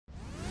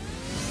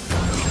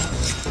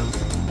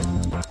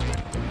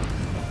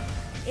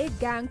A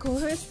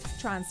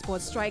gang-coerced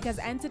transport strike has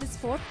entered its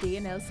fourth day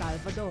in El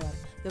Salvador.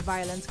 The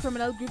violent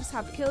criminal groups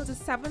have killed a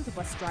seventh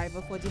bus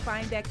driver for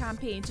defying their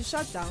campaign to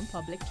shut down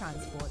public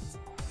transport.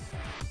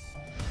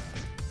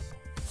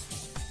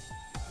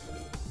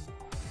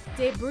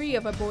 Debris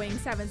of a Boeing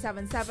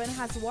 777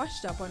 has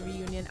washed up on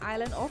Reunion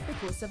Island off the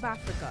coast of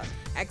Africa.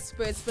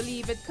 Experts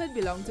believe it could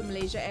belong to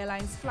Malaysia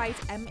Airlines flight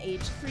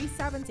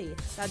MH370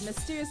 that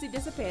mysteriously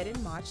disappeared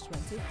in March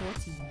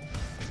 2014.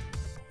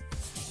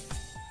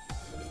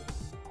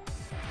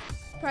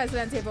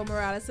 President Evo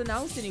Morales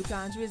announced a new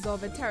plan to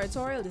resolve a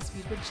territorial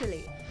dispute with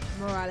Chile.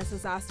 Morales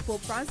has asked Pope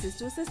Francis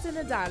to assist in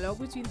a dialogue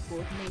between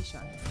both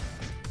nations.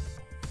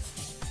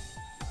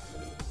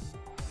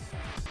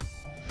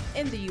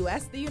 In the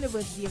U.S., the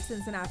University of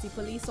Cincinnati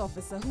police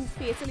officer who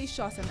fatally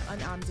shot an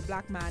unarmed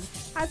black man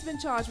has been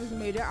charged with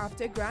murder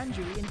after a grand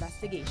jury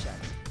investigation.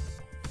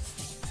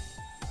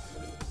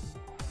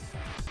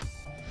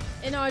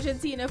 In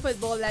Argentina,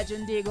 football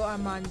legend Diego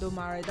Armando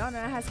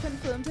Maradona has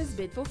confirmed his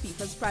bid for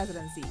FIFA's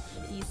presidency.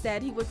 He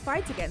said he would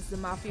fight against the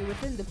mafia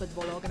within the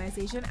football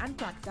organization and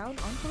crack down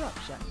on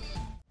corruption.